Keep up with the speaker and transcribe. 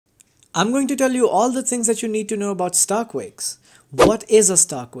I'm going to tell you all the things that you need to know about starquakes. What is a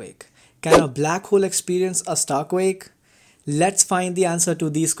starquake? Can a black hole experience a starquake? Let's find the answer to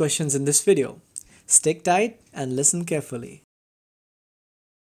these questions in this video. Stick tight and listen carefully.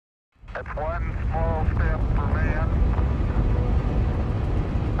 It's one small step for man,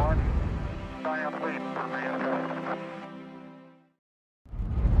 one giant leap for mankind.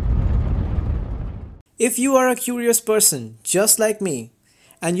 If you are a curious person, just like me,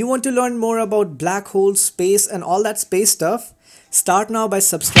 and you want to learn more about black holes, space and all that space stuff, start now by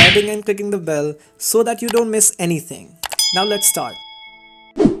subscribing and clicking the bell so that you don't miss anything. Now let's start.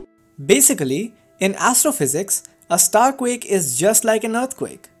 Basically, in astrophysics, a starquake is just like an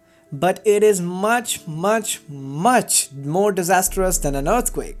earthquake, but it is much more disastrous than an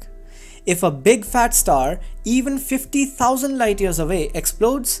earthquake. If a big fat star, even 50,000 light years away,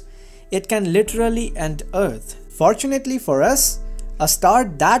 explodes, it can literally end Earth. Fortunately for us, a star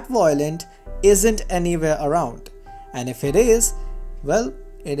that violent isn't anywhere around, and if it is, well,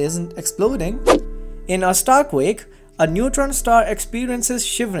 it isn't exploding. In a starquake, a neutron star experiences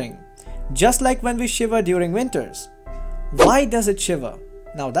shivering, just like when we shiver during winters. Why does it shiver?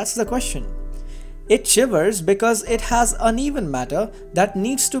 Now that's the question. It shivers because it has uneven matter that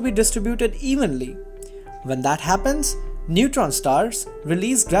needs to be distributed evenly. When that happens, neutron stars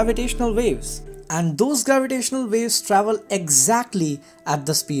release gravitational waves, and those gravitational waves travel exactly at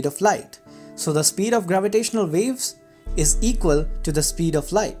the speed of light. So the speed of gravitational waves is equal to the speed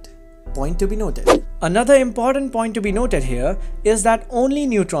of light. Point to be noted. Another important point to be noted here is that only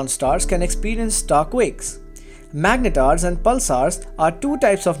neutron stars can experience starquakes. Magnetars and pulsars are two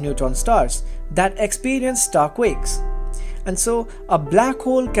types of neutron stars that experience starquakes. And so a black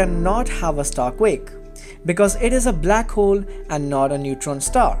hole cannot have a starquake because it is a black hole and not a neutron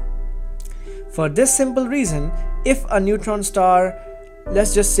star. For this simple reason, if a neutron star,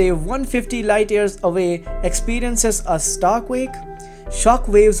 let's just say 150 light years away, experiences a starquake, shock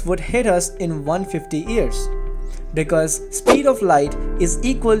waves would hit us in 150 years because speed of light is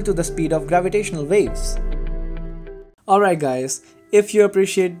equal to the speed of gravitational waves. Alright guys, if you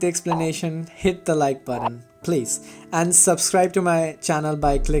appreciate the explanation, hit the like button, please, and subscribe to my channel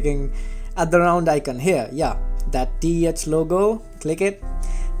by clicking at the round icon here. Yeah, that TH logo, click it.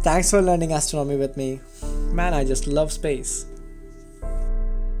 Thanks for learning astronomy with me. Man, I just love space.